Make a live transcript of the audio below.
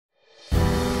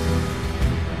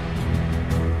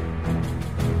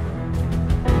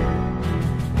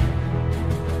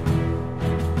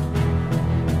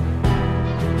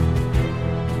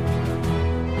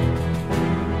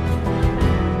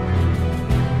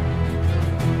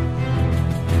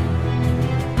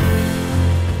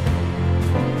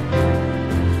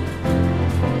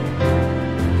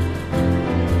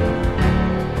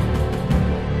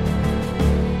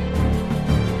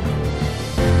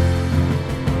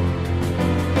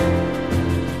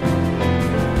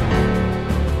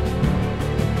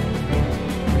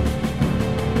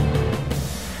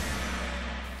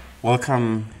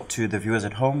Welcome to the viewers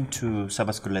at home to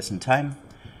Sabbath School Lesson Time.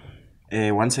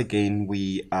 Once again,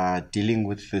 we are dealing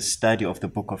with the study of the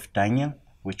book of Daniel,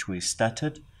 which we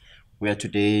started. We are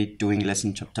today doing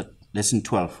lesson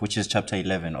 12, which is chapter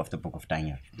 11 of the book of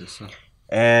Daniel. Yes, sir.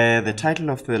 The title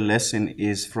of the lesson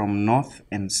is From North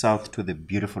and South to the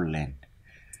Beautiful Land.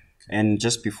 And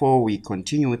just before we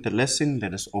continue with the lesson,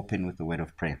 let us open with a word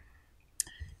of prayer.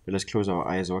 Let us close our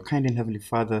eyes. Our kind and Heavenly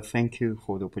Father, thank you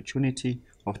for the opportunity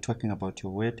of talking about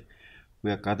your word.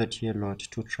 We are gathered here, Lord,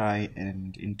 to try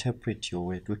and interpret your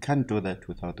word. We can't do that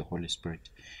without the Holy Spirit.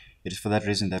 It is for that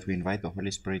reason that we invite the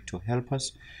Holy Spirit to help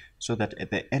us, so that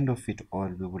at the end of it all,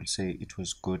 we will say it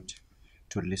was good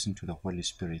to listen to the Holy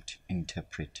Spirit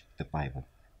interpret the Bible.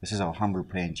 This is our humble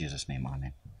prayer in Jesus' name.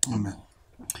 Amen.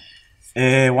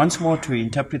 Amen. Once more, to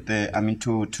interpret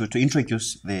to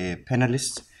introduce the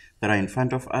panelists that are in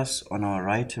front of us. On our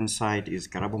right hand side is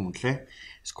Karabo Mutle,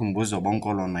 Skumbuzo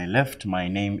Bonkolo on my left. My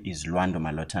name is Luando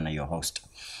Malotana, your host.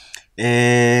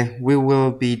 We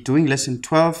will be doing lesson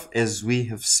 12, as we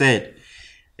have said.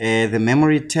 The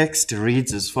memory text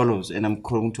reads as follows, and I'm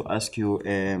going to ask you,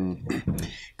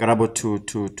 Karabo,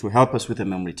 to help us with the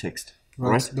memory text.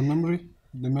 Right. The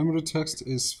memory text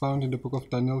is found in the book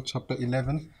of Daniel, chapter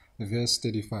 11, verse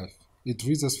 35. It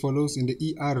reads as follows in the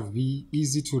ERV,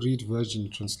 Easy to Read Version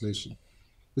translation.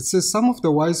 It says, "Some of the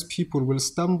wise people will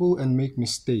stumble and make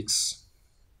mistakes,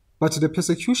 but the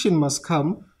persecution must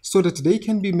come so that they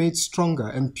can be made stronger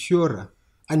and purer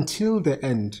until the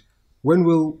end,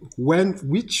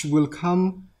 which will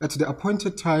come at the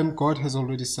appointed time God has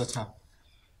already set up."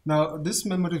 Now, this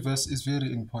memory verse is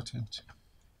very important,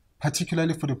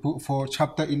 particularly for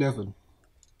chapter 11.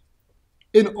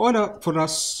 In order for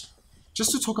us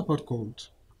just to talk about gold,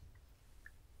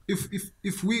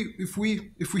 if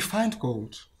we find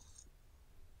gold,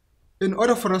 in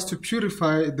order for us to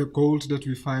purify the gold that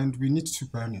we find, we need to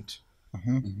burn it.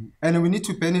 And we need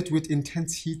to burn it with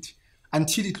intense heat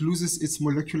until it loses its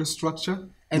molecular structure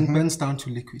and burns down to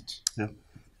liquid. Yeah.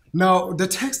 Now, the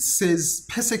text says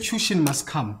persecution must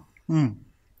come.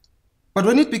 But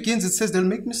when it begins, it says they'll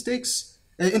make mistakes.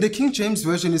 In the King James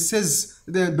Version, it says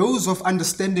those of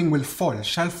understanding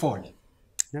shall fall.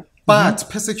 Yeah. But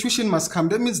persecution must come.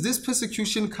 That means this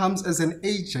persecution comes as an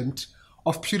agent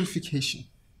of purification.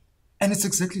 And it's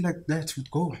exactly like that with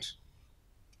gold.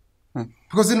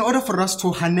 Because in order for us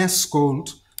to harness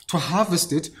gold, to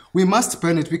harvest it, we must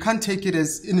burn it. We can't take it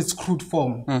as in its crude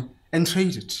form and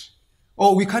trade it.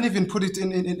 Or we can't even put it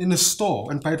in a store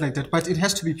and buy it like that. But it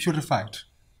has to be purified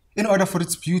in order for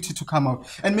its beauty to come out.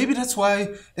 And maybe that's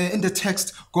why in the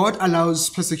text, God allows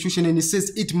persecution, and he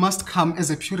says it must come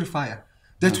as a purifier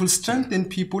that will strengthen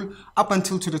people up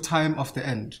until to the time of the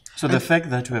end. So the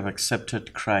fact that we have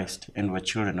accepted Christ and we're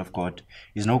children of God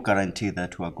is no guarantee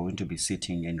that we are going to be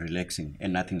sitting and relaxing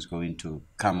and nothing's going to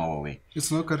come our way.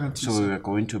 It's no guarantee. So we are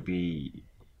going to be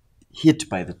hit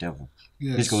by the devil.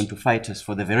 Yes. He's going to fight us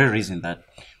for the very reason that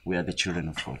we are the children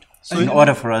of God. So in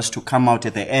order for us to come out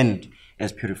at the end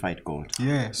as purified gold.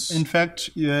 Yes. In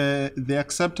fact, the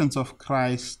acceptance of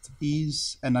Christ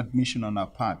is an admission on our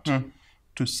part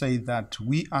to say that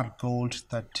we are gold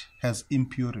that has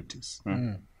impurities.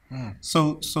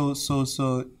 So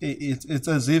it's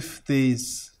as if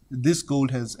this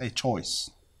gold has a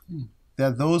choice. There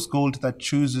are those gold that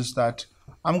chooses that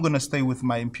I'm going to stay with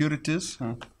my impurities.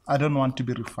 I don't want to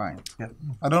be refined. Yeah.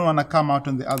 I don't want to come out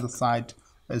on the other side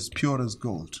as pure as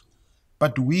gold.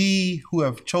 But we who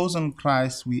have chosen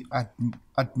Christ, we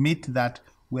admit that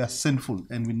we are sinful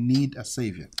and we need a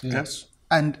Savior. Yes.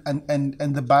 And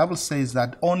the Bible says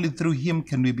that only through Him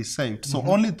can we be saved. So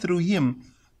only through Him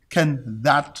can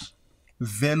that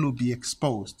value be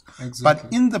exposed. Exactly.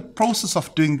 But in the process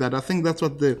of doing that, I think that's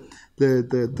what the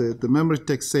memory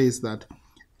text says, that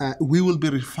we will be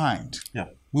refined. Yeah.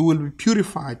 We will be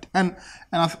purified. And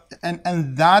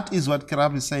that is what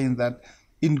Karab is saying, that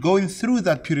in going through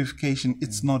that purification,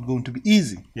 it's not going to be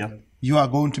easy. Yeah. You are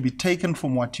going to be taken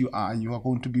from what you are. You are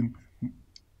going to be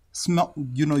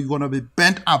you're going to be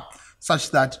bent up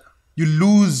such that you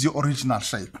lose your original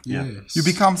shape. Yeah. Yes. You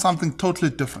become something totally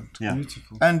different. Yeah.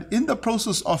 Beautiful. And in the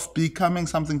process of becoming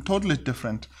something totally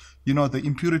different, the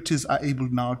impurities are able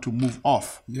now to move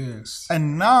off. Yes.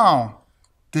 And now,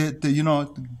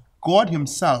 God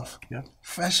Himself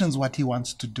fashions what He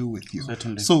wants to do with you.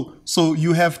 Certainly. So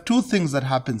you have two things that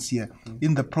happens here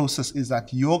in the process, is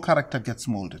that your character gets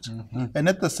molded, and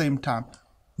at the same time,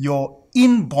 your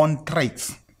inborn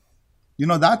traits.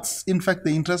 That's in fact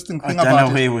the interesting thing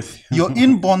about it. Your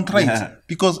inborn traits.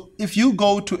 Because if you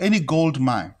go to any gold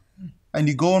mine, and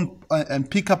you go and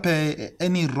pick up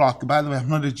any rock. By the way, I'm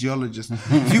not a geologist.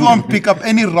 If you go and pick up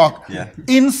any rock,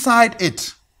 inside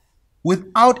it,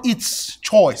 without its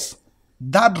choice,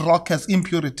 that rock has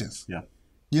impurities. Yeah.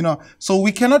 You know, so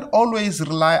we cannot always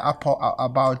rely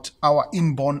about our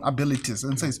inborn abilities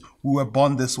and says we were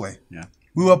born this way. Yeah.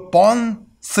 We were born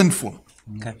sinful.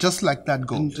 Okay. Just like that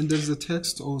goes. And there's a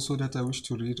text also that I wish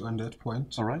to read on that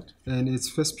point. All right. And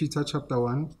it's 1 Peter chapter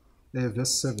 1,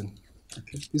 verse 7.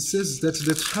 Okay. It says that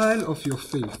the trial of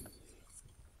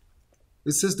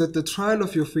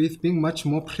your faith, being much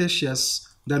more precious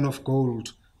than of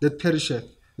gold, that perisheth,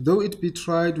 though it be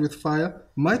tried with fire,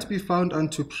 might be found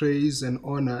unto praise and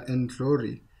honor and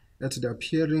glory at the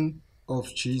appearing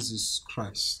of Jesus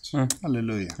Christ.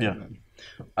 Hallelujah. Yeah.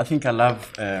 I think I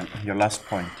love your last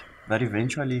point, that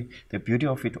eventually the beauty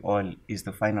of it all is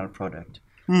the final product.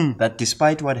 That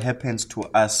despite what happens to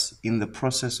us in the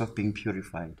process of being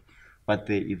purified, but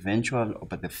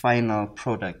the final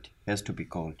product has to be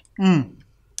gold,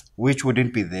 which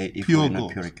wouldn't be there if we were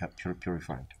not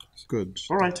purified. Good.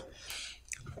 All right.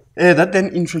 That then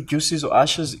introduces or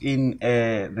ushers in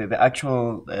the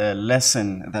actual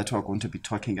lesson that we're going to be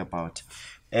talking about.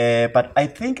 But I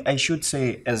think I should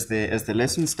say, as the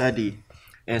lesson study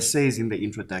says in the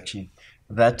introduction,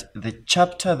 that the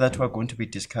chapter that we're going to be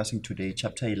discussing today,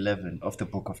 chapter 11 of the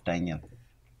book of Daniel,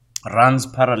 runs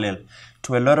parallel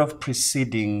to a lot of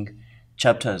preceding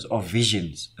chapters or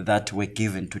visions that were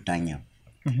given to Daniel.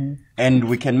 And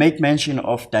we can make mention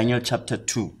of Daniel chapter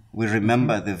 2. We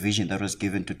remember the vision that was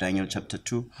given to Daniel chapter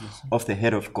 2 of the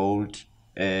head of gold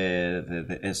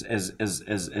as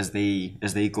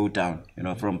they go down,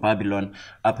 from Babylon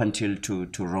up until to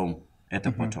Rome at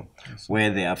the bottom,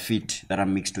 where there are feet that are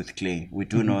mixed with clay. We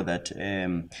do know that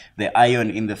the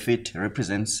iron in the feet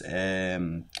represents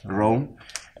Rome,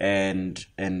 and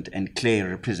clay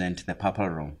represent the purple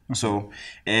Rome. So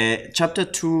chapter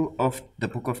 2 of the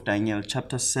book of Daniel,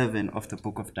 chapter 7 of the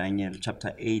book of Daniel,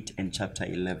 chapter 8 and chapter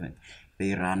 11,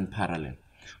 they run parallel.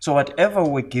 So whatever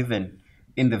we're given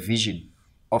in the vision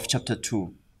of chapter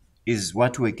 2 is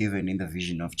what we're given in the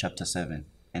vision of chapter 7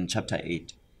 and chapter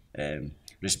 8,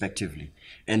 respectively.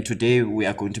 And today we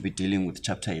are going to be dealing with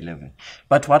chapter 11.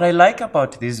 But what I like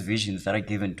about these visions that are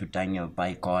given to Daniel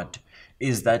by God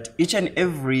is that each and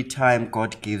every time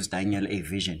God gives Daniel a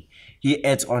vision, he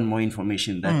adds on more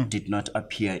information that did not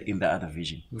appear in the other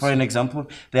vision. For an example,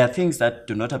 there are things that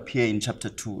do not appear in chapter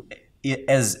 2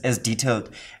 as detailed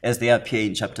as they appear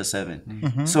in chapter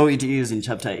 7. So it is in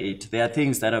chapter 8. There are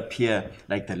things that appear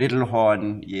like the little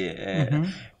horn,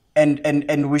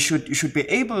 and we should be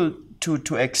able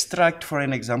to extract, for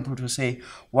an example, to say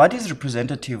what is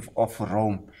representative of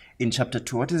Rome in chapter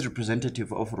 2, what is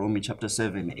representative of Rome in chapter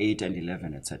 7, 8, and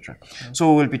 11, etc.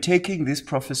 So we'll be taking this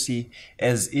prophecy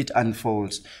as it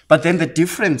unfolds. But then the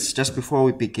difference, just before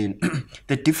we begin,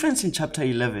 the difference in chapter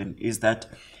 11 is that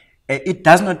it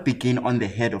does not begin on the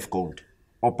head of gold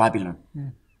or Babylon.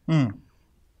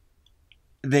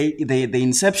 The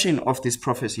inception of this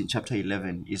prophecy in chapter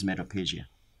 11 is Medo-Persia.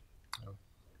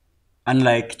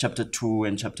 Unlike chapter 2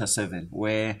 and chapter 7,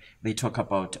 where they talk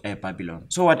about Babylon.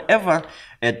 So whatever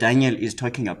Daniel is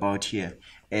talking about here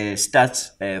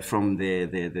starts from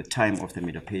the time of the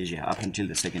Medo-Persia up until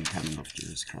the second coming of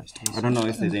Jesus Christ. I don't know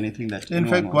if there's anything that... In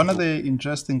fact, one of the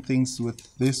interesting things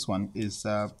with this one is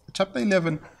chapter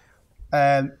 11,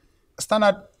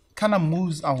 Standard kind of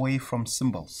moves away from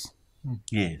symbols.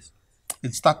 Yes.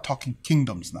 It starts talking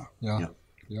kingdoms now. Yeah.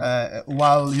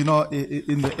 While,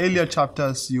 in the earlier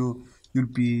chapters, you'll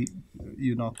be,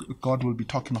 God will be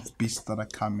talking of beasts that are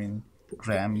coming,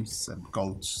 rams and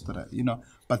goats that are,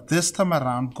 but this time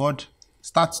around, God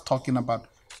starts talking about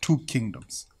two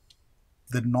kingdoms,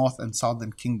 the north and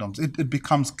southern kingdoms. It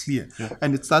becomes clear.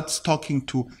 And it starts talking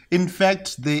to, in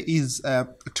fact, there is,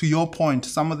 to your point,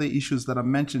 some of the issues that are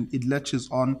mentioned, it latches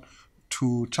on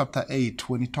to chapter 8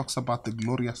 when he talks about the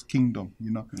glorious kingdom,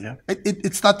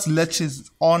 It starts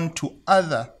latches on to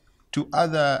other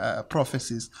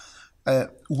prophecies,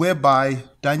 whereby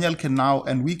Daniel can now,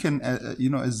 and we can,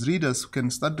 as readers, can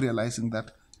start realizing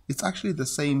that it's actually the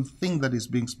same thing that is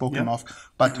being spoken of,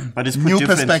 but it's new put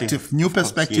perspective. New differently.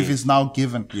 perspective is now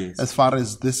given as far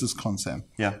as this is concerned.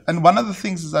 And one of the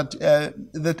things is that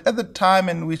that at the time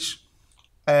in which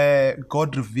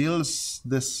God reveals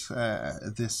this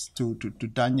to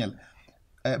Daniel,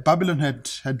 Babylon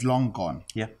had long gone.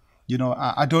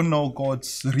 I don't know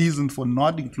God's reason for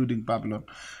not including Babylon,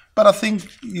 but I think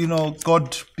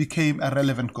God became a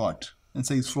relevant God and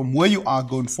says, from where you are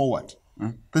going forward,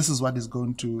 this is what is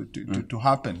going to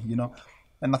happen.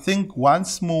 And I think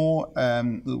once more,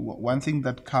 one thing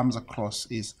that comes across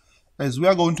is as we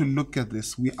are going to look at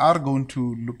this, we are going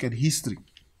to look at history.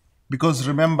 Because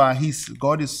remember,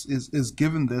 God is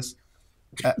given this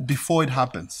before it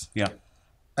happens. Yeah.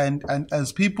 And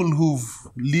as people who've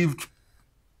lived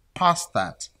past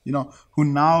that, who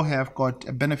now have got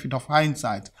a benefit of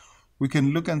hindsight, we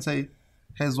can look and say,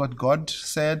 has what God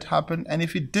said happened? And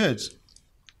if it did,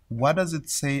 what does it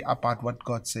say about what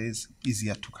God says is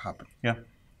yet to happen? Yeah.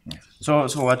 So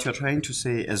what you're trying to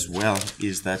say as well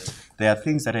is that there are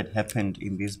things that had happened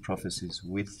in these prophecies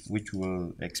which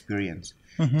we'll experience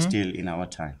still in our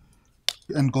time.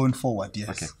 And going forward, yes.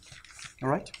 Okay. All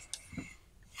right.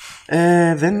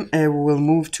 Then we'll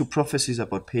move to prophecies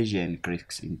about Persia and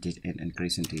Greece in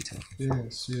detail.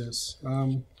 Yes.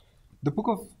 The book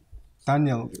of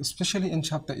Daniel, especially in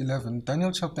chapter 11,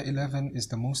 Daniel chapter 11 is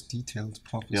the most detailed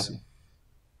prophecy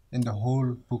in the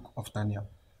whole book of Daniel.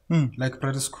 Like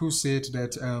Brother Sku said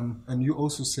that, and you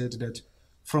also said that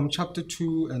from chapter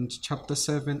 2 and chapter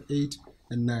 7, 8,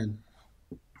 and 9,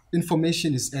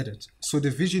 information is added. So the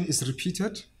vision is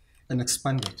repeated and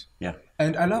expanded. Yeah.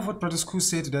 And I love what Brother Sku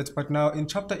said that, but now in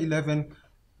chapter 11,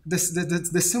 the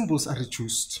symbols are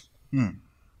reduced.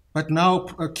 But now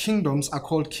kingdoms are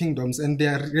called kingdoms, and they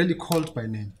are really called by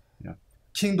name. Yeah.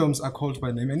 Kingdoms are called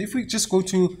by name. And if we just go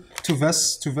to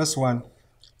verse 1,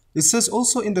 it says,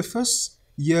 also in the first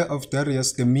year of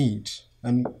Darius the Mede,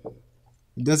 and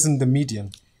that's in the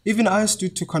Median, even I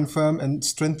stood to confirm and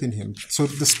strengthen him. So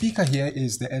the speaker here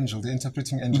is the angel, the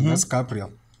interpreting angel, that's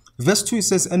Gabriel. Verse 2, it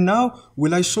says, and now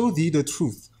will I show thee the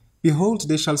truth. Behold,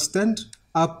 there shall stand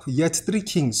up yet 3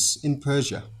 kings in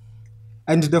Persia,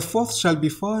 and the 4th shall be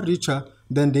far richer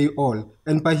than they all.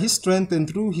 And by his strength and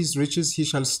through his riches he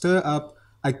shall stir up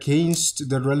against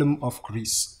the realm of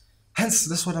Greece. Hence,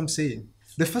 that's what I'm saying.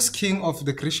 The first king of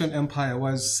the Grecian Empire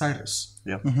was Cyrus.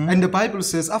 Yeah. And the Bible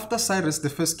says, after Cyrus, the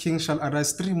first king shall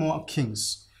arise 3 more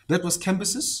kings. That was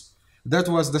Cambyses. That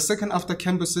was the second after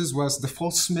Cambyses was the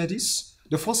false Medes.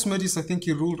 The false Medes, I think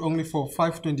he ruled only for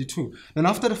 522. Then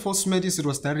after the false Medes, it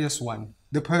was Darius I,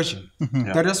 the Persian.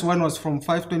 Darius I was from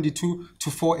 522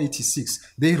 to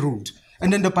 486. They ruled.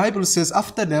 And then the Bible says,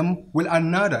 after them will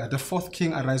another, the 4th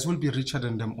king arise, will be richer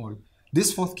than them all.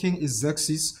 This 4th king is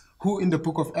Xerxes, who in the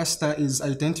book of Esther is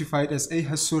identified as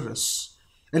Ahasuerus.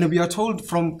 And we are told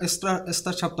from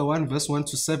Esther chapter 1, verse 1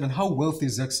 to 7, how wealthy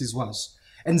Xerxes was.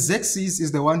 And Xerxes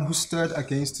is the one who stirred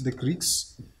against the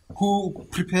Greeks, who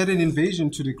prepared an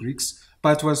invasion to the Greeks,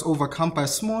 but was overcome by a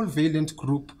small, valiant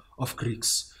group of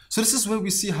Greeks. So this is where we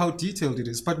see how detailed it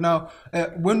is. But now,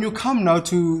 when you come now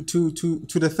to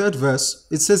the 3rd verse,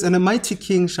 it says, and a mighty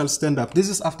king shall stand up. This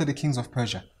is after the kings of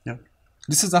Persia. Yeah.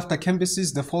 This is after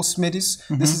Cambyses, the false Medes.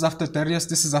 This is after Darius.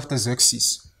 This is after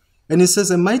Xerxes. And it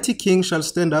says, a mighty king shall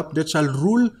stand up that shall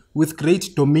rule with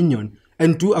great dominion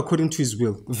and do according to his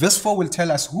will. Verse 4 will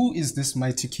tell us who is this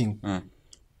mighty king.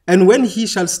 And when he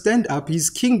shall stand up,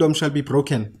 his kingdom shall be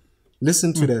broken.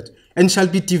 Listen to that. And shall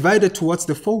be divided towards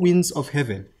the 4 winds of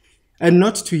heaven, and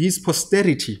not to his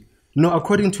posterity, nor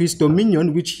according to his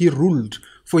dominion which he ruled.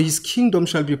 For his kingdom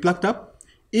shall be plucked up,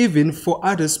 even for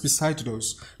others beside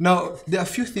those. Now, there are a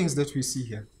few things that we see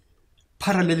here.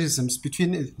 Parallelisms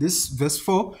between this verse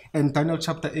 4 and Daniel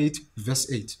chapter 8,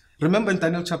 verse 8. Remember in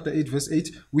Daniel chapter 8, verse 8,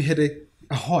 we had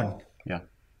a horn. Yeah.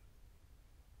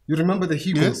 You remember the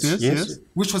he-goat? Yes.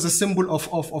 Which was a symbol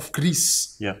of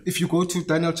Greece. Yeah. If you go to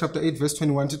Daniel chapter 8, verse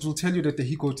 21, it will tell you that the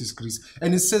he-goat is Greece.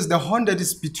 And it says the horn that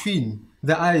is between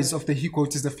the eyes of the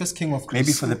he-goat is the first king of Greece.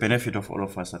 Maybe for the benefit of all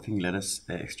of us, I think let us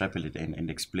extrapolate and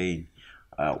explain.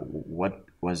 What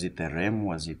was it? The ram?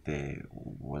 Was it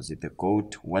the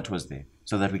goat? What was there?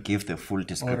 So that we give the full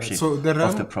description So the ram,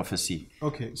 of the prophecy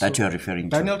okay, that so you are referring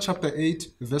Daniel to. chapter 8,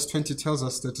 verse 20 tells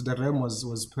us that the ram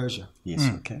was Persia. Yes.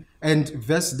 Okay. And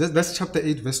that's chapter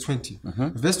 8, verse 20.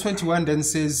 Verse 21 then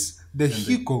says the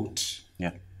he-goat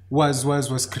Yeah.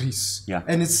 was Greece. Yeah.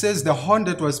 And it says the horn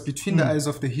that was between the eyes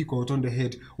of the he-goat on the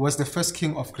head was the first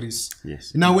king of Greece.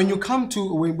 Yes. Now when you come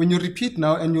to, when you repeat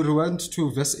now and you rewind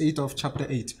to verse 8 of chapter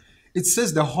 8, it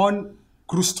says the horn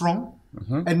grew strong,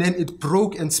 and then it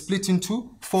broke and split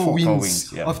into four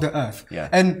winds yeah. of the earth. Yeah.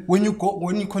 And when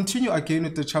you continue again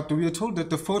with the chapter, we are told that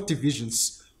the 4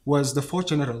 divisions was the 4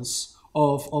 generals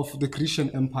of the Grecian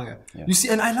Empire. Yeah. You see,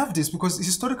 and I love this because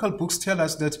historical books tell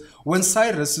us that when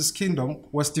Cyrus's kingdom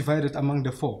was divided among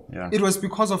the 4, yeah. it was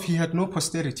because of he had no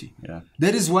posterity. Yeah.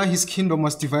 That is why his kingdom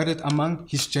was divided among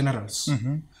his generals.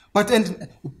 But and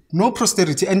no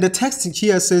posterity. And the text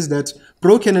here says that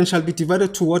broken and shall be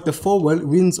divided toward the 4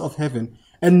 winds of heaven,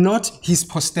 and not his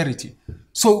posterity.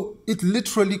 So it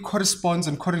literally corresponds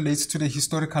and correlates to the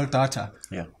historical data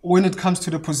Yeah. when it comes to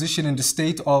the position and the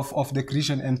state of the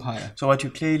Grecian Empire. So what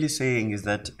you're clearly saying is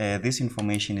that this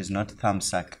information is not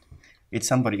thumbsucked. It's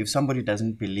somebody, if somebody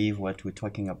doesn't believe what we're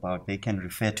talking about, they can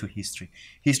refer to history.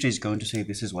 History is going to say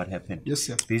this is what happened. Yes,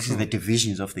 sir. This is the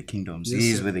divisions of the kingdoms. Yes,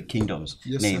 These sir. were the kingdoms'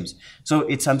 Yes, names. So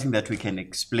it's something that we can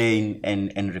explain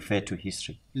and refer to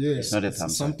history. Yes, It's not a it's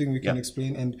thumbsuck. something we can Yeah.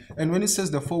 explain. And when it says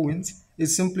the four winds, it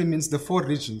simply means the four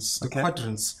regions, the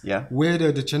quadrants, Yeah. where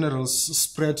the generals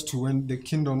spread to when the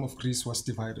kingdom of Greece was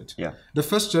divided. Yeah. The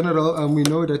first general, we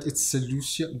know that it's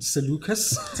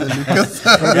Seleucus.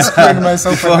 I'm screwing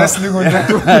myself for wrestling on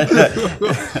that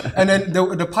one. And then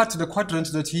the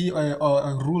quadrant that he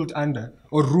ruled under,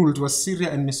 or ruled, was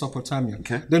Syria and Mesopotamia.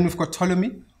 Okay. Then we've got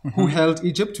Ptolemy, who held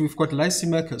Egypt. We've got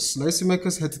Lysimachus.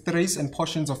 Lysimachus had Thrace and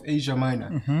portions of Asia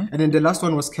Minor. And then the last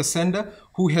one was Cassander,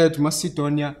 who had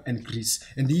Macedonia and Greece.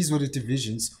 And these were the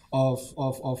divisions of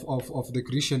the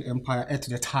Grecian Empire at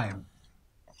the time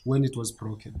when it was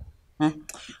broken.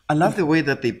 I love the way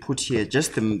that they put here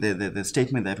just the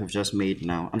statement that we've just made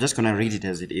now. I'm just going to read it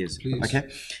as it is. Please. Okay.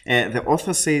 The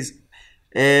author says,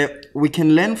 we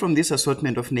can learn from this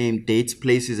assortment of named dates,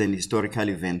 places, and historical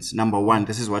events. Number one,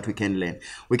 this is what we can learn.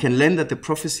 We can learn that the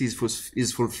prophecy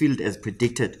is fulfilled as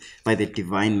predicted by the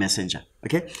divine messenger.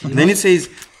 Okay. Then it says,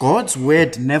 God's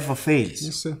word never fails.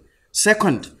 Yes, sir.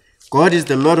 Second, God is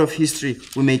the Lord of history.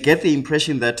 We may get the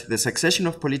impression that the succession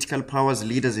of political powers,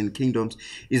 leaders, and kingdoms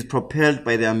is propelled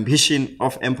by the ambition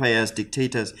of empires,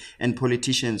 dictators, and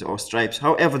politicians or stripes.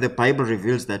 However, the Bible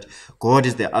reveals that God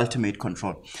is the ultimate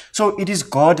control. So it is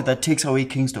God that takes away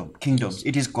kingdoms. Yes.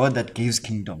 It is God that gives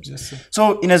kingdoms. Yes, sir.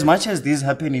 So in as much as these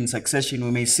happen in succession,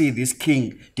 we may see this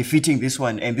king defeating this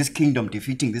one and this kingdom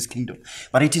defeating this kingdom.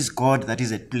 But it is God that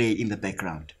is at play in the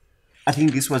background. I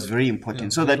think this was very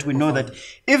important, so that we know that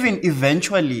even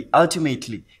eventually,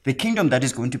 ultimately, the kingdom that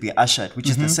is going to be ushered, which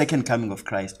is the second coming of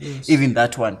Christ, even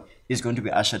that one is going to be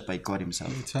ushered by God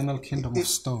himself. Eternal kingdom of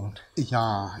stone.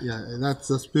 Yeah,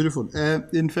 that's beautiful.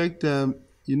 In fact, when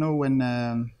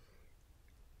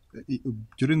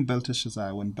during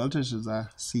Belteshazzar, when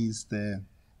Belteshazzar sees the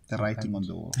writing on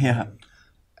the wall, Yeah.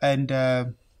 and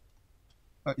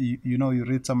you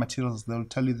read some materials, they'll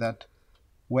tell you that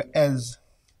whereas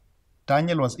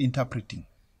Daniel was interpreting,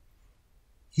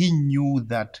 he knew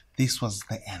that this was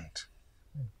the end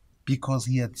because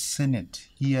he had seen it.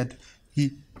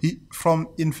 From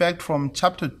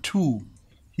chapter 2,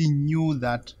 he knew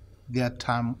that their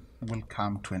time will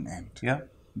come to an end. Yeah.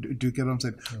 Do you get what I'm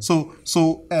saying?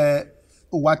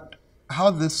 Yeah.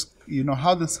 How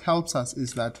this helps us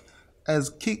is that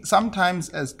sometimes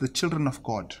as the children of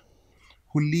God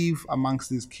who live amongst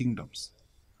these kingdoms,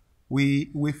 we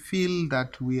feel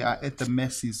that we are at the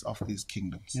mercies of these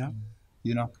kingdoms.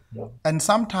 Yeah. And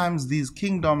sometimes these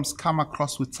kingdoms come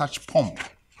across with such pomp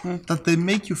that they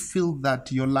make you feel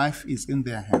that your life is in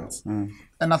their hands.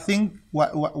 And I think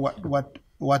what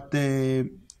the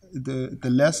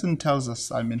lesson tells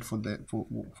us, I mean, for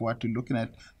what you're looking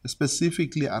at,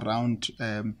 specifically around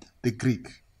the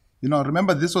Greek.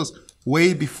 Remember, this was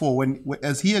way before when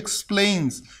as he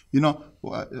explains,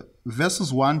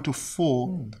 verses 1 to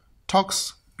 4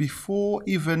 talks before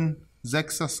even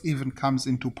Xerxes even comes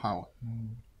into power.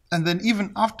 And then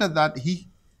even after that,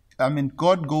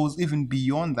 God goes even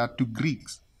beyond that to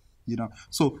Greeks,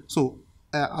 So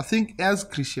I think as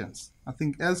Christians,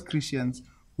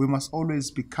 we must always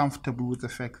be comfortable with the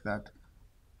fact that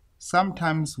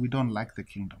sometimes we don't like the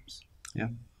kingdoms. Yeah.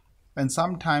 And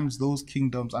sometimes those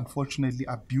kingdoms, unfortunately,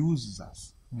 abuses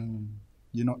us,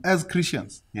 as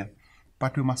Christians. Yeah.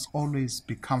 But we must always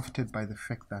be comforted by the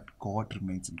fact that God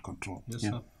remains in control. Yes,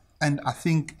 Yeah. sir. And I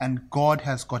think, God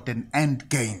has got an end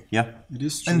game. Yeah. It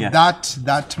is true. And Yeah.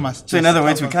 that must So in just other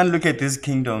words, we cover- can't look at these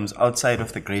kingdoms outside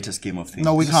of the greater scheme of things.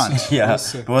 No, we can't. Yeah,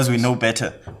 Yes, sir. because we know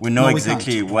better. We know No, we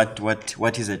exactly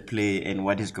what is at play and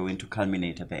what is going to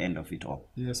culminate at the end of it all.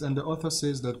 Yes, and the author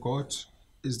says that God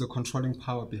is the controlling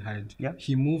power behind. Yeah.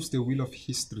 He moves the wheel of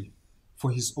history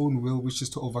for his own will, which is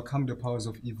to overcome the powers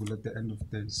of evil at the end of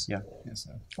days. Yeah. Yes,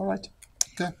 sir. All right.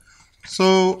 Okay.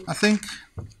 So I think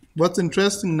what's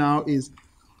interesting now is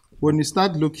when we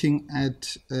start looking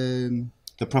at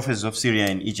The prophecies of Syria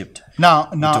and Egypt. now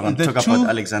Talk the about two.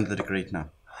 Alexander the Great now.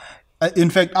 In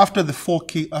fact, after the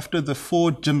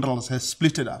four generals has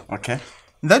split it up, Okay.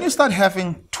 then you start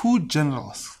having two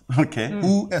generals Okay.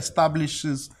 who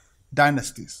establishes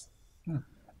dynasties.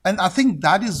 And I think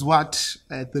that is what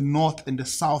the north and the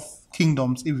south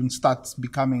kingdoms even starts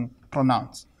becoming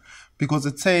pronounced. Because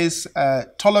it says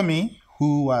Ptolemy,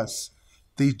 who was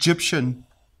the Egyptian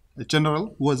the general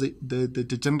who was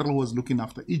the general who was looking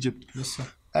after Egypt. Yes, sir.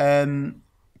 And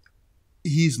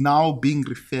he's now being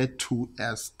referred to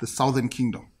as the Southern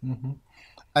Kingdom.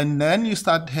 And then you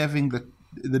start having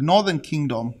the Northern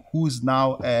Kingdom, who's now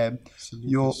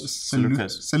your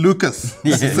Seleucus.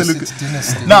 Yes. It's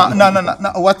dynasty. Now,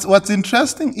 what's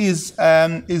interesting is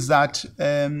that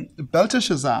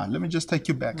Belteshazzar. Let me just take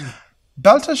you back.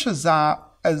 Belteshazzar,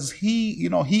 as he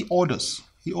orders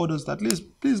that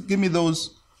please give me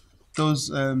those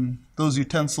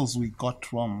utensils we got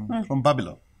from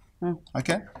Babylon.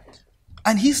 Okay,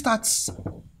 and he starts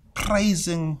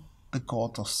praising the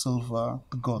gods of silver,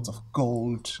 the gods of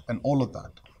gold, and all of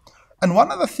that. And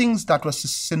one of the things that was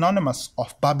synonymous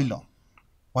of Babylon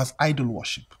was idol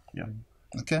worship. Yeah.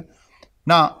 Okay.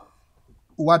 Now,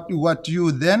 what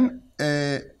you then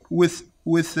with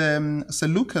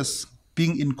Seleucus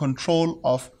being in control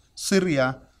of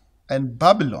Syria and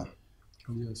Babylon.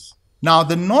 Yes. Now,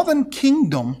 the Northern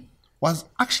Kingdom was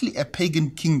actually a pagan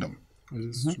kingdom. It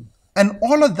is true. And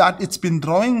all of that, it's been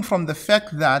drawing from the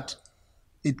fact that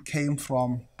it came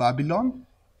from Babylon,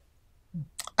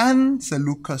 and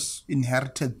Seleucus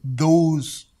inherited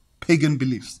those pagan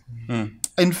beliefs.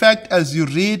 In fact, as you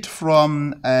read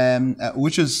from,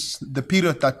 which is the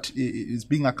period that is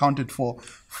being accounted for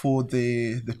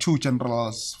the two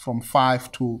generals from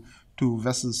 5 to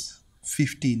verses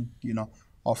 15,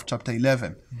 of chapter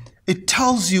 11, it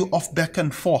tells you of back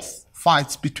and forth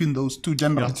fights between those two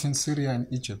generals. Between Syria and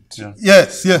Egypt. Yeah.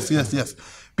 Yes.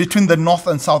 Between the North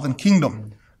and Southern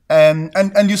Kingdom. And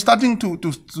you're starting to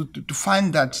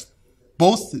find that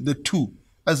both the two,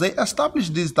 as they establish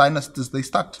these dynasties, they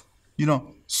start,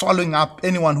 swallowing up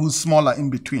anyone who's smaller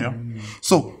in between. Yeah.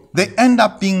 So they end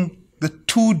up being the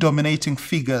two dominating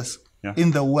figures Yeah. in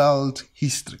the world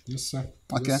history. Yes, sir.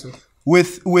 Okay. Yes, sir.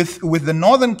 With the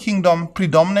Northern Kingdom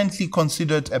predominantly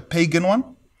considered a pagan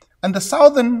one, and the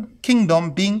Southern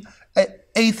Kingdom being an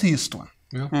atheist one.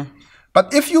 Yeah.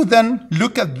 But if you then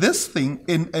look at this thing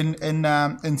in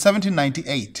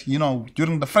 1798,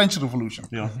 during the French Revolution,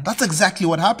 that's exactly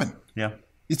what happened. Yeah.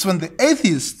 It's when the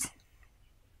atheists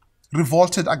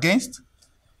revolted against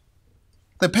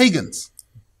the pagans.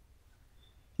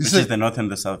 Which is the North and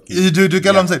the South. Do you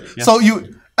get what I'm saying? Yeah. So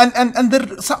you and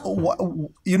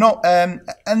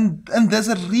there's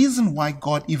a reason why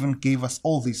God even gave us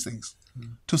all these things.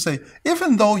 To say,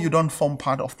 even though you don't form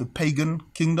part of the pagan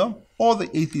kingdom or the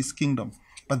atheist kingdom,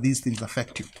 but these things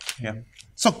affect you. Yeah.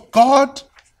 So God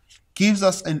gives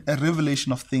us a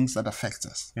revelation of things that affect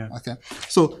us. Yeah. Okay.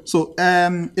 So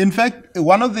in fact,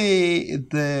 one of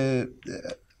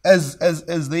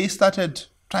as they started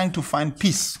trying to find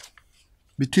peace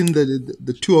between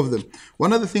the two of them,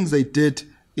 one of the things they did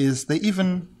is they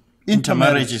even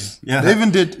intermarriages. Yeah. They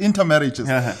even did intermarriages.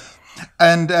 Yeah.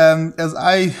 And as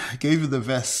I gave you the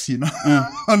verse,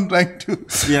 on trying to,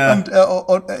 Yeah. and,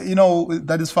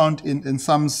 that is found in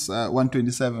Psalms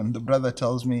 127. The brother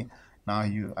tells me, now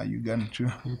are you going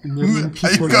to Marrying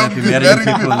people. Be marrying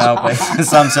people now by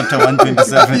Psalm chapter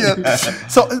 127. Yeah.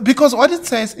 So, because what it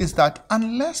says is that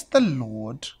unless the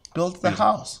Lord builds the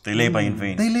house, They labor in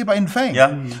vain. they labor in vain.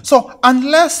 Yeah. So,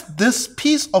 unless this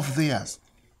piece of theirs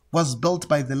was built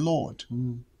by the Lord,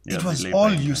 Yeah, it they was labor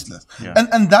all in vain. useless. Yeah.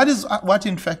 And that is what,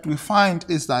 in fact, we find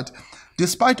is that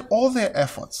despite all their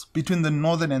efforts between the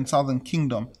Northern and Southern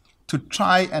Kingdom to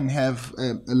try and have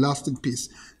a lasting peace,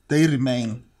 they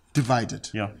remain divided.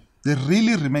 Yeah. They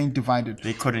really remain divided.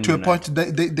 They couldn't to unite. a point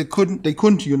they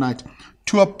couldn't unite,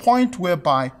 to a point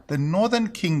whereby the Northern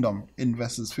Kingdom in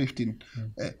verses 15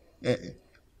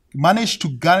 managed to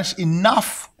garnish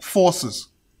enough forces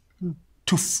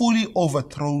to fully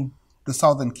overthrow the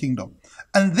Southern Kingdom.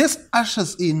 And this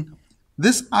ushers in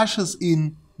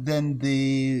then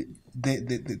the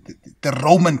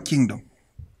Roman kingdom.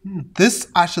 This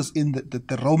ushers in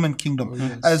the Roman kingdom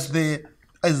as they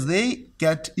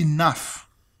get enough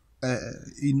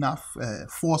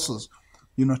forces,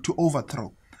 to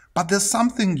overthrow. But there's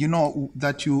something,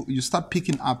 that you start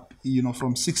picking up,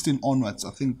 from 16 onwards.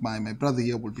 I think my brother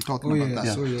here will be talking about that.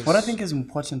 Yeah. So, yes. What I think is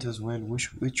important as well,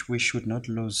 which we should not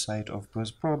lose sight of,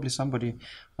 because probably somebody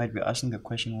might be asking the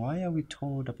question, why are we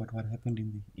told about what happened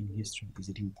in history? Is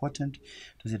it important?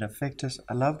 Does it affect us?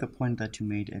 I love the point that you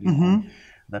made earlier on,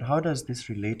 that how does this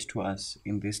relate to us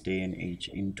in this day and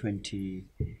age, in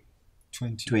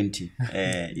 2020,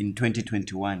 in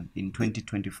 2021, in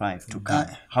 2025 to come?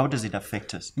 How does it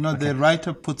affect us? The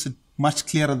writer puts it much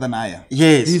clearer than I am.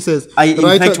 Yes. He says, I in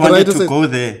fact wanted to go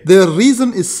there. The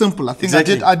reason is simple. I think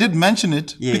Exactly. I did mention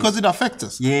it Yes. because it affects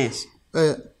us. Yes,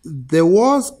 The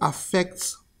wars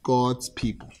affects God's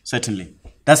people. certainly.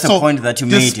 That's the So, point that you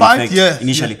made, in despite- fact, yeah,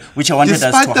 initially, yeah. which I wanted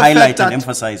Despite us to the highlight fact and that-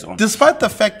 emphasize on. Despite the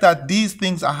fact that these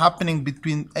things are happening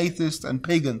between atheists and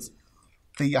pagans,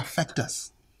 they affect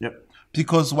us. Yep.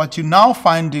 Because what you're now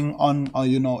finding on,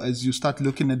 as you start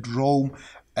looking at Rome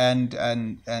and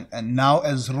now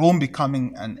as Rome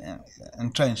becoming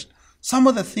entrenched, some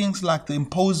of the things like the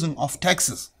imposing of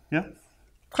taxes, Yeah,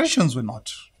 Christians were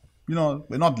not,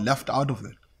 we're not left out of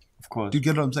it. of course. Do you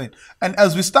get what I'm saying? And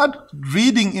as we start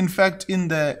reading, in fact, in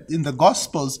the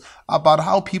Gospels about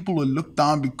how people were looked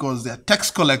down because they're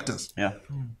tax collectors, Yeah,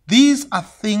 these are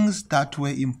things that were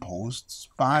imposed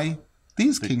by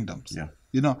these kingdoms. yeah.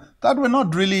 That were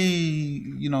not really,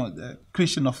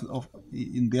 Christian of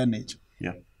in their nature.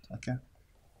 Yeah. Okay.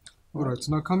 All right,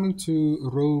 now coming to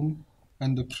Rome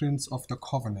and the Prince of the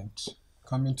Covenant.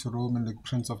 Coming to Rome and the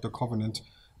Prince of the Covenant.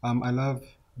 I love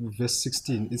verse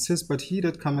 16. It says, "But he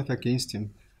that cometh against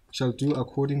him shall do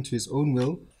according to his own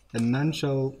will, and none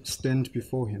shall stand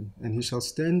before him. And he shall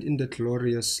stand in the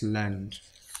glorious land,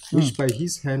 which by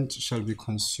his hand shall be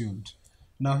consumed."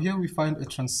 Now here we find a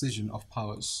transition of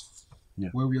powers,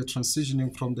 where we are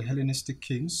transitioning from the Hellenistic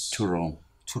kings To Rome.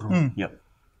 to Rome. Yeah.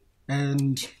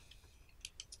 And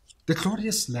the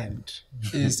glorious land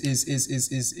is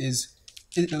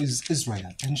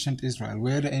Israel, ancient Israel,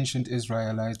 where the ancient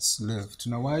Israelites lived.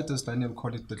 Now, why does Daniel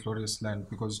call it the glorious land?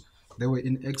 Because they were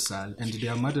in exile, and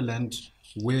their motherland,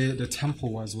 where the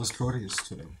temple was glorious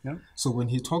to them. Yeah. So when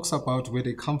he talks about where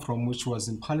they come from, which was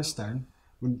in Palestine,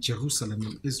 in Jerusalem,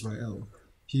 in Israel,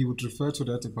 he would refer to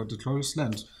that about the glorious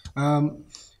land.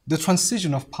 The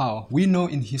transition of power, we know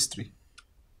in history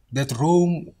that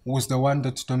Rome was the one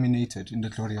that dominated in the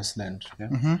glorious land.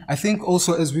 Yeah. I think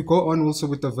also as we go on also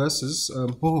with the verses,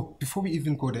 before we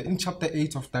even go there, in chapter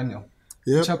 8 of Daniel,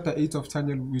 in chapter 8 of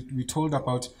Daniel, we told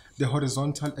about the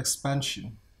horizontal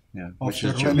expansion Yeah. of Which the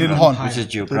is Roman little horn. Empire. Which is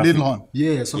The geographic. little horn.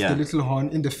 Yes, of Yeah. the little horn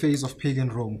in the face of pagan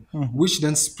Rome, which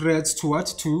then spreads to what?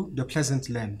 To the pleasant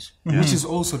land, which is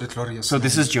also the glorious So land.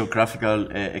 this is geographical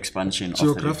expansion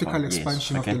Geographical of the little horn. Yes,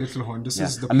 expansion of okay. the little horn. This Yeah.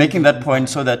 is the I'm making pagan that point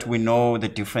empire. so that we know the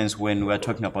difference when we're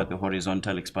talking about the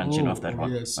horizontal expansion of that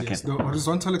horn. Yes, Okay. yes. The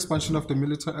horizontal expansion of the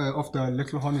of the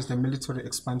little horn is the military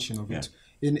expansion of it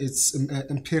in its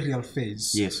imperial phase.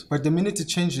 Yes. But the minute it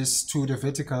changes to the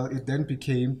vertical, it then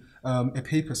became a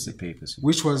papacy, papacy.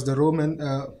 which was the Roman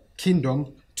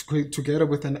kingdom together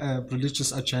with a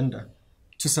religious agenda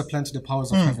to supplant the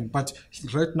powers of heaven. But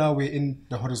right now we're in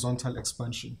the horizontal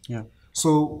expansion. Yeah.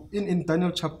 So in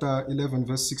Daniel chapter 11,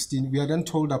 verse 16, we are then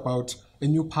told about a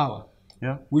new power,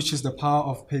 Yeah. which is the power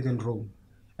of pagan Rome.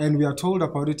 And we are told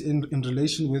about it in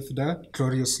relation with the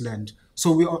glorious land.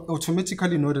 So we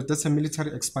automatically know that that's a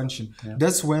military expansion.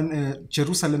 That's when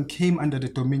Jerusalem came under the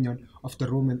dominion of the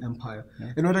Roman Empire.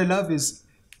 And what I love is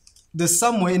there's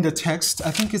somewhere in the text,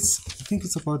 I think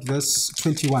it's about verse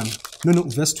 21. No,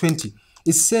 verse 20.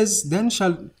 It says, "Then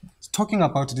shall," talking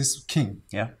about this king,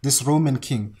 this Roman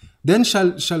king, "then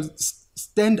shall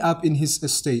stand up in his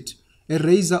estate a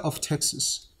raiser of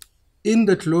taxes in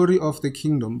the glory of the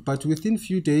kingdom, but within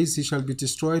few days he shall be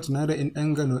destroyed, neither in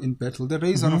anger nor in battle." The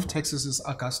raiser of taxes is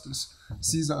Augustus,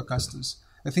 Caesar Augustus.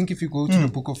 I think if you go to the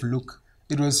book of Luke,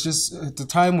 it was just at the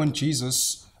time when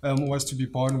Jesus was to be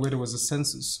born, where there was a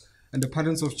census, and the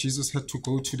parents of Jesus had to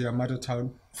go to their mother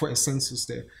town for a census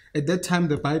there. At that time,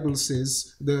 the Bible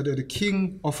says the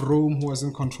king of Rome who was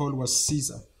in control was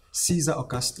Caesar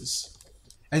Augustus.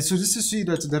 And so this is see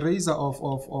that the raiser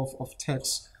of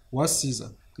tax was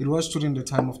Caesar. It was during the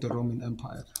time of the Roman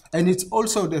Empire. And it's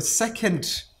also the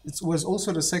second, it was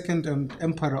also the second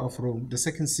emperor of Rome, the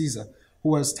second Caesar, who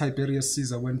was Tiberius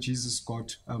Caesar when Jesus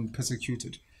got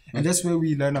persecuted. And that's where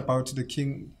we learn about the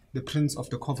king, the Prince of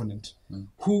the Covenant,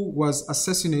 who was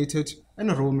assassinated in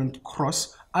a Roman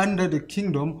cross under the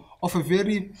kingdom of a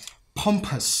very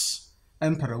pompous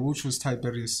emperor, which was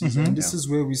Tiberius Caesar. And this is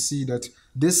where we see that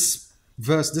this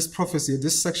verse, this prophecy,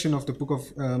 this section of the book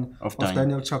of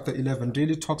Daniel chapter 11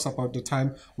 really talks about the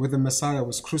time where the Messiah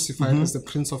was crucified as the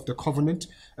Prince of the Covenant.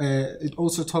 It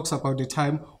also talks about the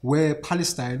time where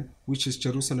Palestine, which is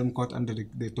Jerusalem, got under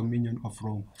the dominion of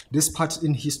Rome. This part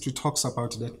in history talks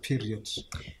about that period.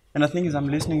 And I think as I'm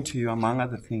listening to you, among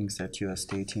other things that you are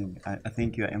stating, I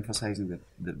think you are emphasizing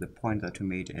the point that you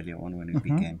made earlier on when we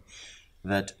began,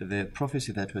 that the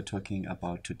prophecy that we're talking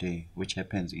about today, which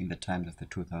happens in the times of the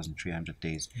 2,300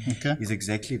 days, is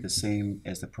exactly the same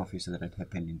as the prophecy that had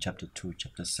happened in chapter 2,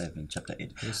 chapter 7, chapter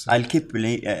 8. Yes, I'll keep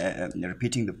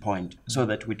repeating the point so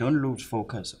that we don't lose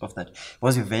focus of that.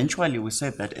 Because eventually we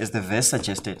said that, as the verse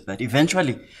suggested, that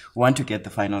eventually we want to get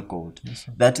the final gold. Yes,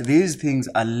 that these things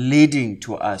are leading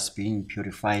to us being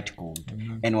purified gold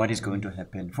and what is going to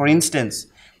happen. For instance,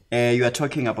 you are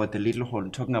talking about the little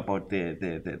horn, talking about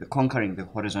the conquering, the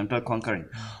horizontal conquering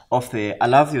of the, I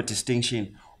love your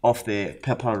distinction of the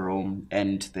papal Rome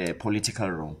and the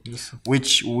political Rome,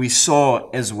 which we saw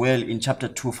as well in chapter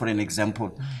 2, for an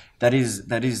example. That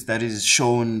is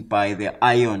shown by the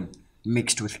iron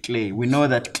mixed with clay. We know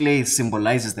that clay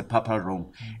symbolizes the papal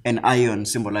Rome and iron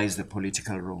symbolizes the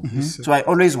political Rome. So I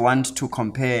always want to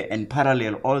compare and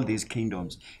parallel all these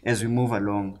kingdoms as we move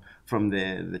along from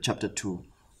the chapter 2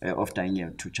 of Daniel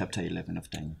to chapter 11 of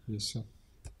Daniel. Yes, sir.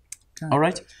 Okay. All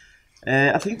right.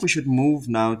 I think we should move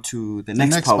now to the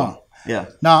next power. Yeah.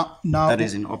 Now that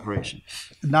is in operation.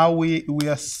 Now we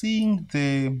are seeing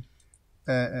the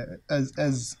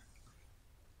as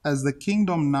the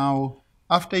kingdom now,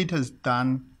 after it has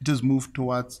done, it has moved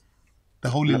towards the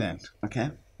Holy Land.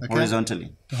 Okay.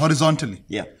 Horizontally. Horizontally.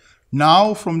 Yeah.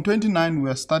 Now from 29 we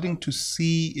are starting to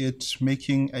see it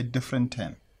making a different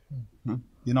turn.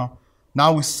 You know,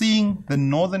 now we're seeing the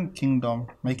northern kingdom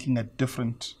making a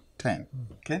different turn.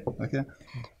 Okay.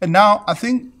 And now I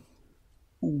think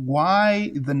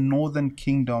why the northern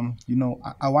kingdom, you know,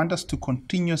 I want us to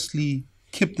continuously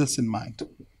keep this in mind.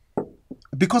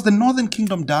 Because the northern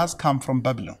kingdom does come from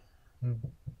Babylon.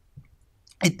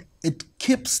 It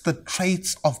keeps the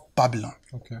traits of Babylon.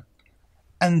 Okay.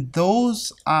 And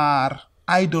those are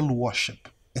idol worship.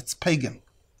 It's pagan.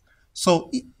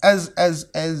 So as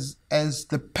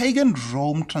the pagan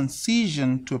Rome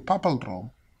transitioned to a papal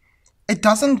Rome, it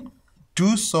doesn't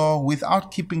do so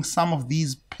without keeping some of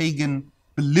these pagan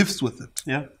beliefs with it.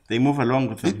 Yeah, they move along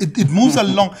with them. It moves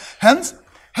along. Hence,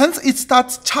 it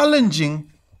starts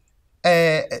challenging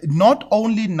not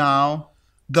only now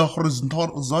the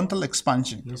horizontal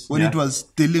expansion, when it was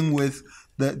dealing with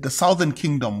the southern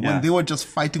kingdom, when they were just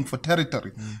fighting for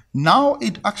territory. Now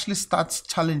it actually starts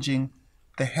challenging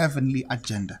the heavenly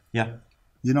agenda. Yeah.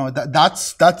 You know,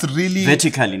 that's really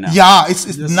vertically now. Yeah,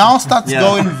 it now starts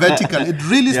going vertical. It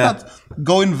really starts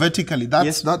going vertically.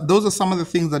 Those are some of the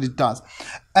things that it does.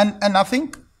 And I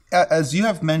think as you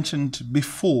have mentioned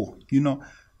before, you know,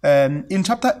 in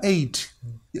chapter 8,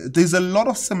 there's a lot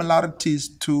of similarities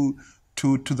to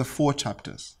the 4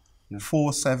 chapters.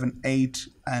 4, 7, 8,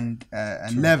 and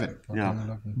 11.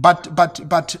 Yeah.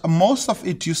 But most of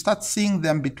it, you start seeing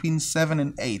them between 7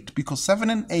 and 8, because 7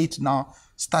 and 8 now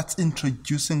starts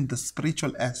introducing the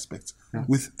spiritual aspects,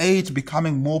 with 8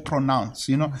 becoming more pronounced,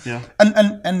 you know. Yeah.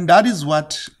 And that is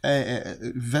what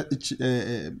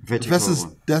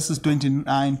verses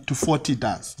 29 to 40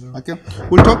 does. Okay,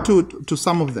 we'll talk to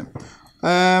some of them.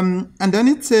 And then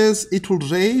it says it will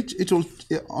rage, it will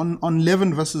on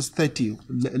 11 verses 30.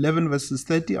 11 verses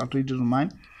 30, I'll read it on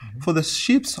mine. For the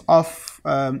ships of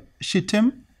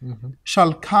Shittim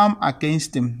shall come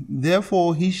against him,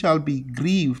 therefore he shall be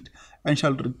grieved and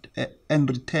shall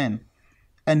return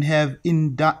and have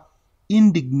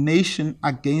indignation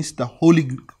against the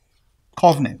holy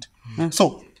covenant.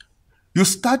 So you're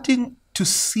starting to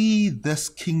see this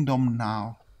kingdom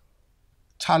now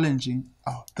challenging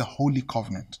the holy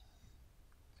covenant.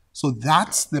 So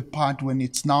that's the part when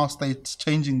it's now starts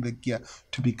changing the gear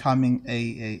to becoming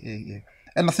a.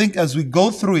 And I think as we go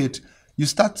through it, you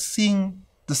start seeing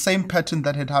the same pattern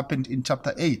that had happened in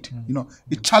chapter 8. You know,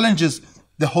 it challenges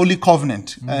the holy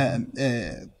covenant.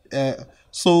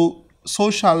 So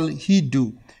shall he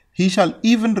do. He shall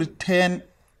even return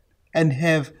and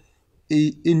have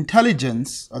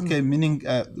intelligence. Okay, meaning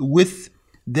with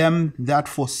them that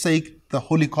forsake the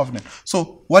holy covenant.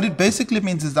 So what it basically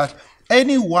means is that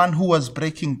anyone who was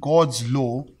breaking God's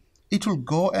law, it will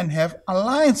go and have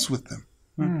alliance with them.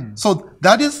 So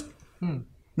that is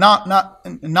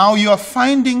now you are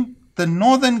finding the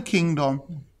northern kingdom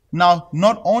now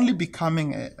not only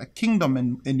becoming a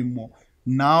kingdom anymore,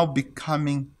 now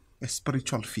becoming a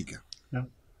spiritual figure.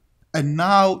 And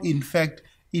now, in fact,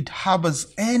 it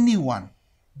harbors anyone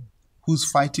who's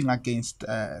fighting against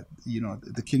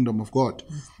the kingdom of God.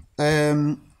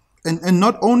 And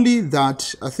not only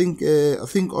that, I think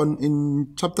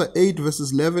in chapter 8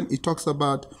 verses 11 it talks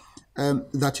about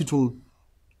that it will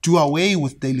do away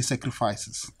with daily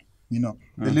sacrifices. You know,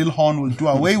 the little horn will do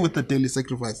away with the daily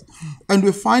sacrifice. And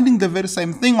we're finding the very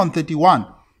same thing on 31,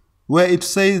 where it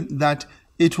says that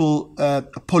it will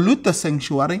pollute the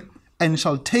sanctuary and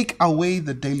shall take away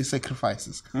the daily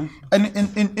sacrifices. And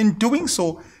in doing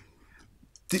so,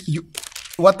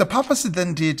 what the papacy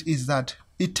then did is that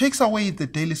it takes away the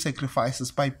daily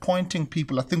sacrifices by pointing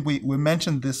people. I think we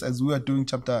mentioned this as we were doing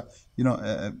chapter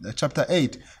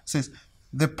 8. It says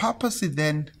the papacy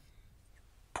then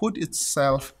put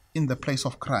itself in the place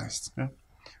of Christ,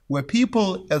 where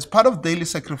people, as part of daily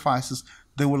sacrifices,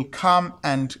 they will come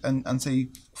and say,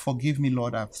 "Forgive me,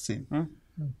 Lord, I've sinned."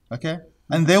 Okay,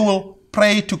 and they will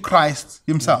pray to Christ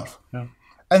himself. Yeah.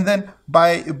 And then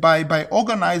by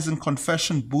organizing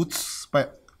confession booths,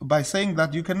 by saying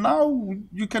that you can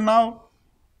now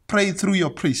pray through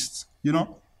your priests,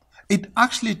 it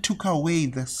actually took away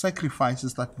the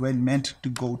sacrifices that were meant to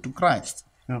go to Christ.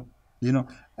 Yeah.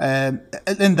 And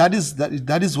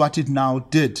that is what it now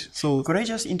did. So could I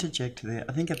just interject there?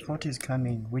 I think a thought is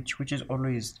coming, which is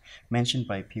always mentioned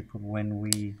by people when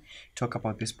we talk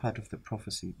about this part of the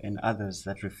prophecy and others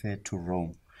that refer to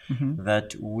Rome.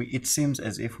 That it seems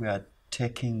as if we are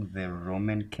taking the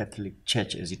Roman Catholic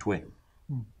Church, as it were,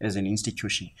 as an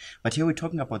institution. But here we're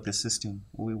talking about the system.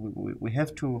 We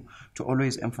have to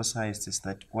always emphasize this,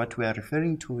 that what we are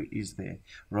referring to is the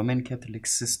Roman Catholic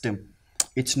system.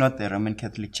 It's not the Roman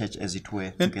Catholic Church, as it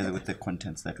were, together with the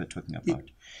contents that we're talking about.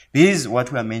 These,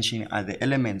 what we are mentioning, are the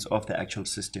elements of the actual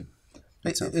system.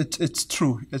 It's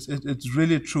true. It's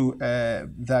really true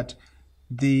that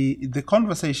the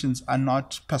conversations are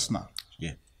not personal.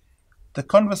 Yeah. The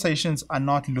conversations are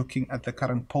not looking at the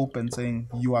current pope and saying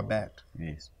you are bad.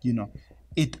 Yes.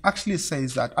 It actually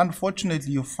says that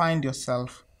unfortunately you find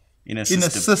yourself in a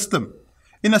system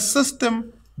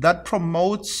that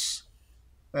promotes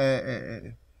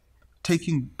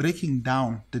breaking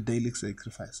down the daily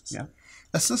sacrifices. Yeah.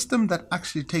 A system that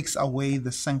actually takes away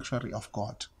the sanctuary of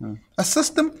God. A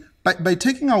system, by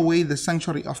taking away the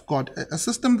sanctuary of God, a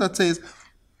system that says,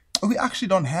 we actually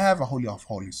don't have a Holy of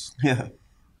Holies. Yeah.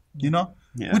 Yeah.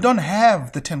 Yeah. We don't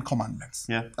have the 10 Commandments.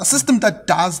 Yeah. A system that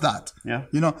does that. Yeah.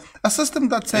 A system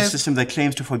that says... A system that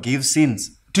claims to forgive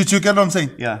sins. Did you get what I'm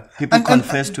saying? Yeah. People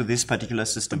confess to this particular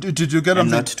system. Did you get what I'm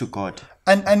saying? Not to God.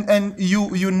 And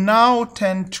you now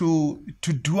tend to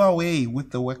do away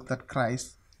with the work that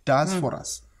Christ does for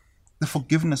us. The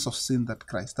forgiveness of sin that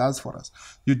Christ does for us.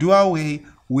 You do away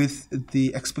with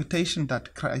the expectation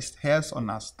that Christ has on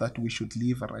us that we should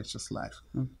live a righteous life.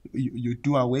 You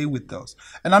do away with those.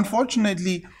 And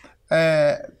unfortunately,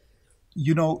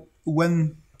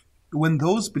 when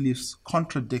those beliefs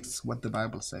contradicts what the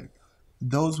Bible says,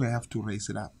 those we have to raise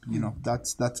it up.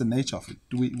 That's the nature of it.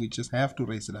 We just have to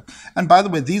raise it up. And by the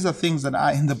way, these are things that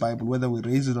are in the Bible, whether we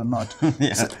raise it or not.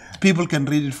 Yeah. So people can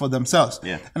read it for themselves.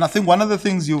 Yeah. And I think one of the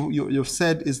things you've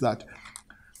said is that,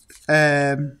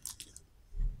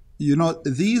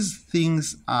 these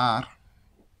things are,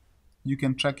 you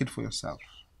can track it for yourself.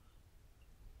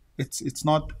 It's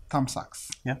not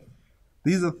thumbsacks. Yeah.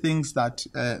 These are things that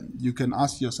you can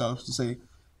ask yourself to say,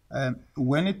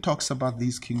 when it talks about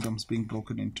these kingdoms being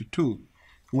broken into two,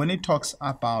 when it talks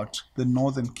about the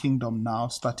northern kingdom now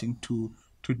starting to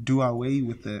do away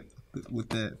with the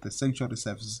sanctuary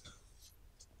services,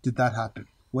 did that happen?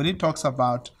 When it talks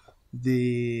about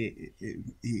he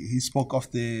spoke of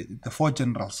the four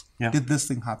generals, did this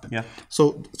thing happen? Yeah.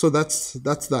 So that's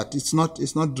that. It's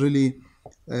not really.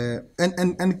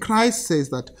 And Christ says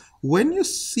that when you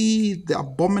see the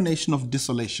abomination of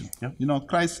desolation,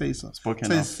 Christ says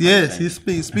he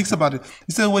speaks about it.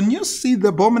 He said, when you see the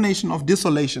abomination of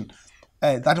desolation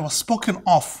that was spoken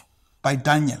of by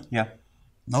Daniel,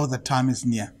 know the time is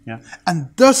near.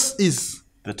 And this is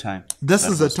the time. This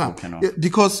is the time.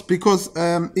 Because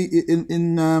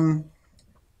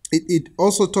it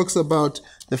also talks about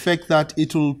the fact that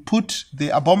it will put the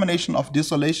abomination of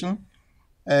desolation.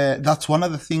 That's one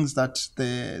of the things that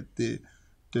the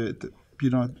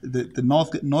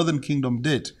northern kingdom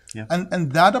did,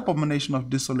 and that abomination of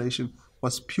desolation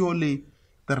was purely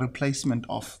the replacement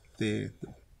of the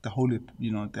holy,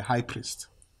 the high priest.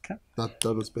 Okay. That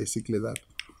was basically that.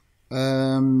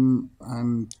 And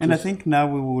I think now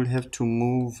we will have to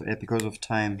move, because of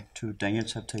time, to Daniel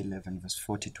chapter 11, verse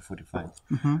 40 to 45.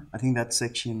 I think that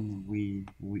section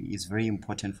is very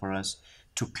important for us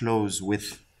to close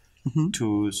with.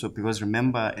 Because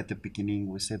remember at the beginning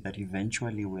we said that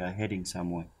eventually we are heading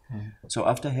somewhere. So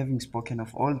after having spoken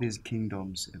of all these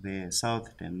kingdoms, the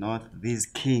south, the north, these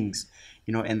kings,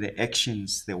 and the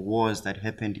actions, the wars that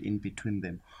happened in between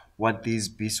them, what these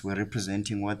beasts were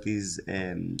representing, what these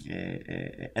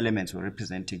elements were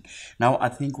representing. Now I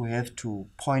think we have to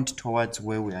point towards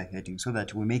where we are heading so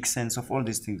that we make sense of all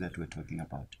these things that we're talking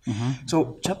about.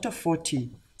 So chapter 40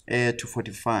 to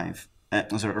 45,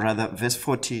 verse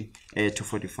 40 to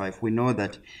 45, we know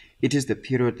that it is the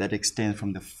period that extends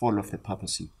from the fall of the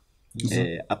papacy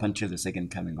up until the second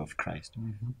coming of Christ,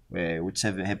 which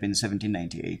happened in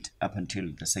 1798, up until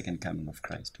the second coming of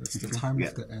Christ. That's the time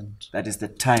of the end. That is the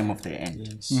time of the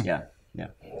end. Yes.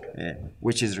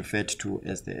 Which is referred to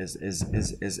as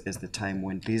the time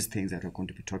when these things that we're going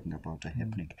to be talking about are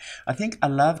happening. I think I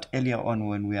loved earlier on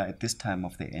when we are at this time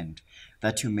of the end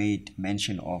that you made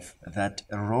mention of that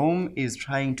Rome is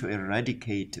trying to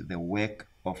eradicate the work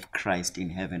of Christ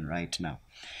in heaven right now.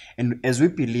 And as we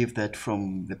believe that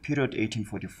from the period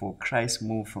 1844, Christ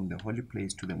moved from the holy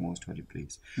place to the most holy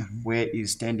place, where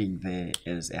he's standing there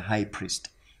as a high priest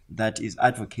that is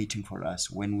advocating for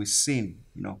us when we sin.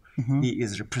 He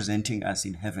is representing us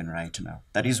in heaven right now.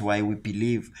 That is why we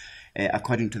believe,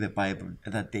 according to the Bible,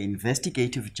 that the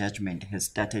investigative judgment has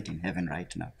started in heaven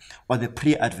right now, or the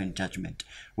pre-advent judgment.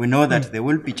 We know that there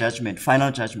will be judgment,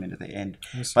 final judgment at the end.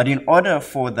 Yes. But in order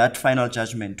for that final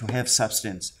judgment to have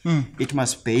substance, it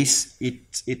must base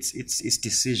its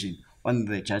decision on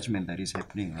the judgment that is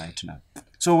happening right now.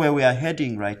 So where we are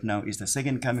heading right now is the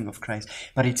second coming of Christ.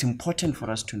 But it's important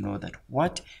for us to know that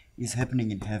what is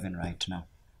happening in heaven right now,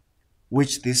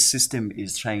 which this system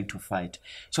is trying to fight,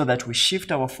 so that we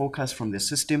shift our focus from the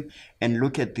system and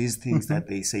look at these things that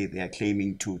they say they are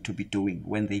claiming to be doing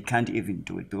when they can't even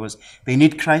do it, because they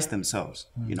need Christ themselves,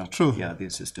 True. Yeah,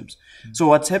 these systems. So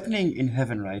what's happening in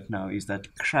heaven right now is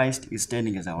that Christ is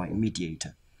standing as our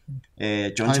mediator.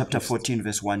 John chapter 14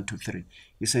 verse 1 to 3.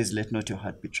 He says, let not your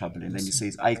heart be troubled. And then he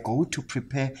says, I go to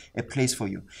prepare a place for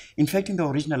you. In fact, in the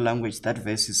original language, that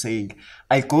verse is saying,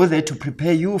 I go there to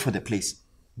prepare you for the place.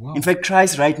 Wow. In fact,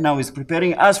 Christ right now is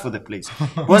preparing us for the place,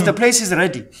 because the place is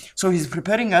ready. So he's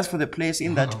preparing us for the place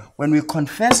in that when we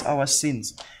confess our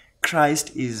sins,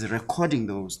 Christ is recording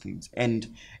those things and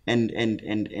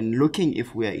looking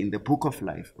if we are in the book of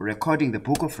life, recording the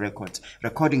book of records,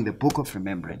 recording the book of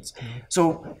remembrance.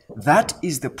 So that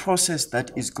is the process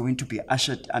that is going to be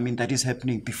that is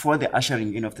happening before the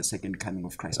ushering in of the second coming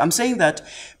of Christ. I'm saying that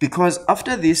because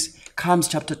after this comes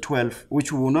chapter 12,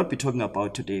 which we will not be talking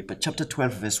about today, but chapter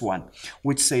 12 verse 1,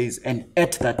 which says, and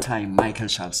at that time Michael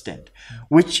shall stand,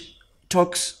 which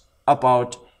talks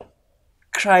about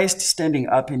Christ standing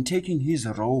up and taking his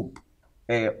robe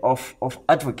of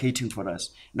advocating for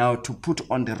us now to put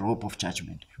on the robe of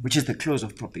judgment, which is the close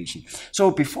of probation.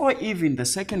 So before even the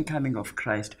second coming of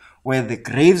Christ, where the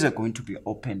graves are going to be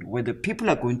opened, where the people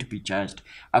are going to be judged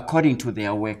according to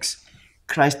their works,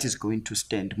 Christ is going to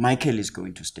stand. Michael is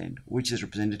going to stand, which is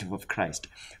representative of Christ.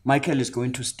 Michael is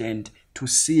going to stand to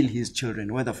seal his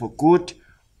children, whether for good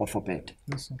or for bad.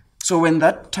 Yes, so when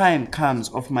that time comes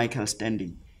of Michael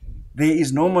standing, there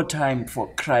is no more time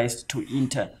for Christ to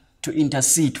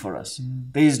intercede for us.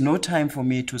 There is no time for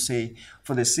me to say,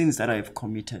 for the sins that I have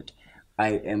committed, I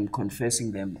am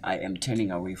confessing them, I am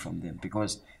turning away from them,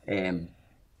 because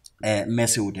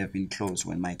mercy would have been closed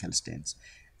when Michael stands.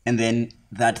 And then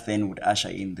that then would usher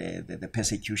in the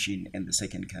persecution and the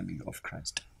second coming of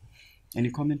Christ.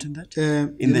 Any comment on that?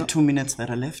 In the 2 minutes that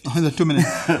are left? In the 2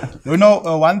 minutes.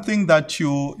 One thing that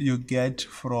you get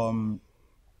from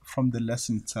the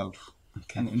lesson itself,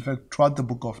 and in fact throughout the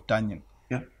book of Daniel,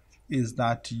 is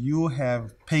that you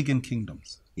have pagan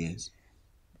kingdoms,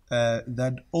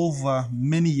 that over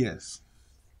many years,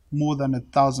 more than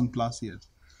 1,000+ years,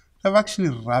 have actually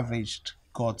ravaged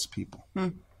God's people.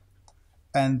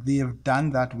 And they have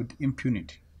done that with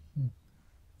impunity.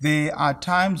 There are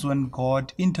times when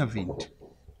God intervened,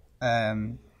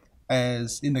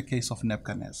 as in the case of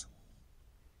Nebuchadnezzar,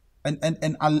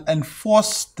 and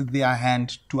forced their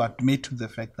hand to admit to the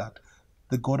fact that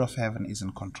the God of heaven is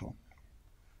in control.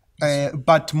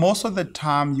 But most of the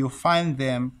time you find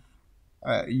them,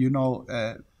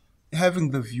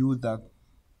 having the view that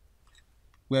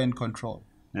we're in control.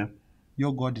 Yeah.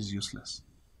 Your God is useless.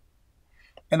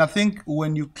 And I think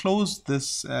when you close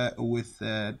this with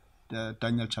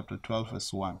Daniel chapter 12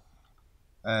 verse 1,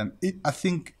 I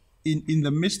think in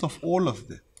the midst of all of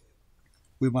this,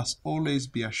 we must always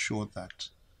be assured that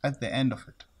at the end of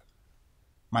it,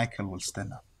 Michael will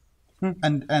stand up.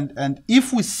 And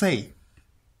if we say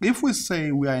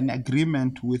we are in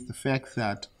agreement with the fact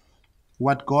that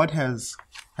what God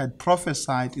had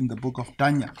prophesied in the book of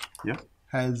Daniel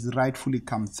has rightfully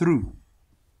come through,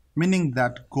 meaning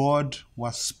that God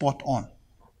was spot on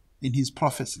in his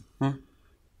prophecy.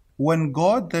 When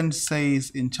God then says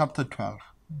in chapter 12,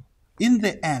 in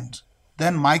the end,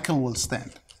 then Michael will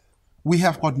stand, we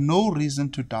have got no reason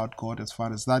to doubt God as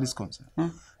far as that is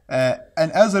concerned. And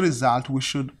as a result, we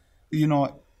should,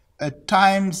 at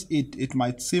times it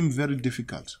might seem very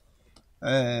difficult.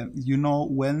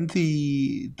 When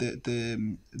the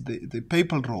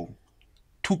papal Rome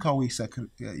took away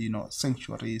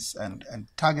sanctuaries and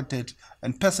targeted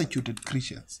and persecuted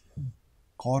Christians,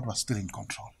 God was still in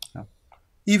control.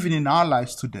 Even in our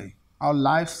lives today, our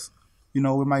lives, we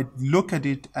might look at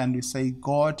it and we say,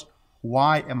 God,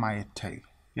 why am I a tail?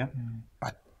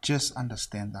 But just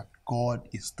understand that God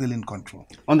is still in control.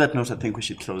 On that note, I think we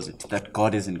should close it, that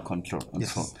God is in control.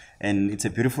 And it's a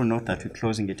beautiful note that we're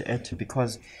closing it at,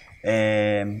 because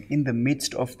In the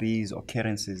midst of these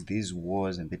occurrences, these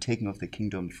wars, and the taking of the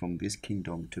kingdom from this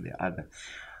kingdom to the other,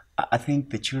 I think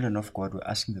the children of God were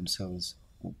asking themselves,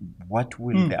 what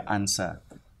will the answer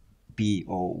be,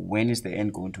 or when is the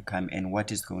end going to come, and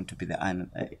what is going to be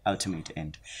the ultimate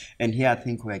end? And here I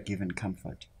think we are given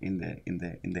comfort in the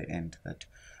end, that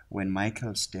when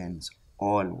Michael stands,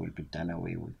 all will be done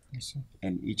away with,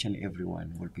 and each and every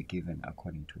one will be given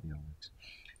according to their works.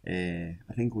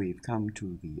 I think we've come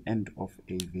to the end of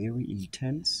a very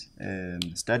intense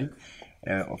study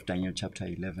of Daniel chapter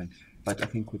 11, but I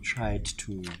think we tried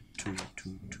to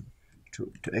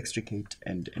extricate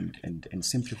and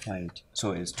simplify it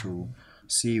so as to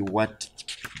see what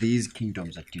these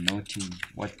kingdoms are denoting,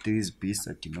 what these beasts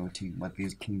are denoting, what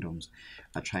these kingdoms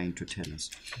are trying to tell us.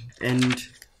 And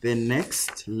the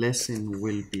next lesson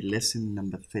will be lesson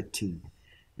number 13,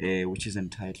 which is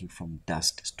entitled From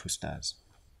Dust to Stars.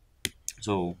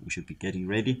 So we should be getting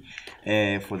ready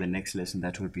for the next lesson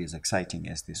that will be as exciting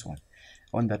as this one.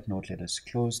 On that note, let us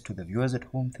close. To the viewers at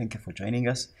home, thank you for joining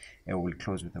us. And we'll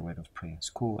close with a word of prayer.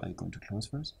 School, are you going to close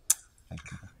first? Thank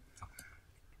you.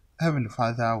 Heavenly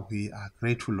Father, we are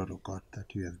grateful, Lord of God,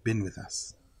 that you have been with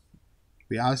us.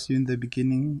 We ask you in the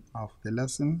beginning of the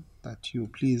lesson that you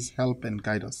please help and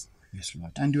guide us. Yes,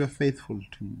 Lord. And you are faithful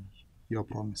to your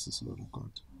promises, Lord of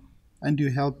God. And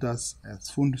you helped us,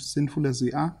 as sinful as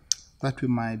we are, that we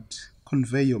might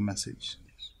convey your message.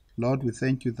 Lord, we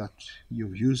thank you that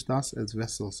you've used us as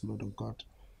vessels, Lord of God.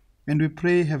 And we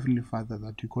pray, Heavenly Father,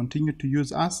 that you continue to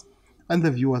use us and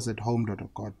the viewers at home, Lord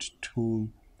of God, to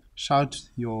shout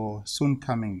your soon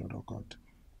coming, Lord of God,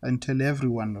 and tell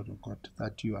everyone, Lord of God,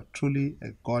 that you are truly a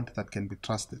God that can be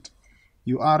trusted.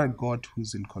 You are a God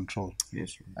who's in control.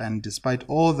 Yes, Lord. And despite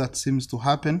all that seems to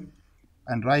happen,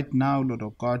 and right now, Lord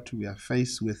of God, we are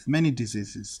faced with many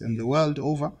diseases, and the world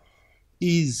over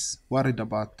is worried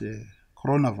about the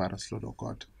coronavirus, Lord of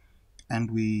God. And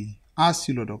we ask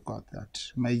you, Lord of God, that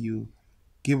may you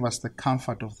give us the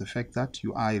comfort of the fact that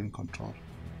you are in control.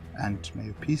 And may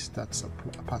your peace that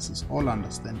surpasses all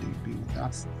understanding be with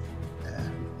us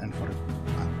and forever.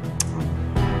 Amen.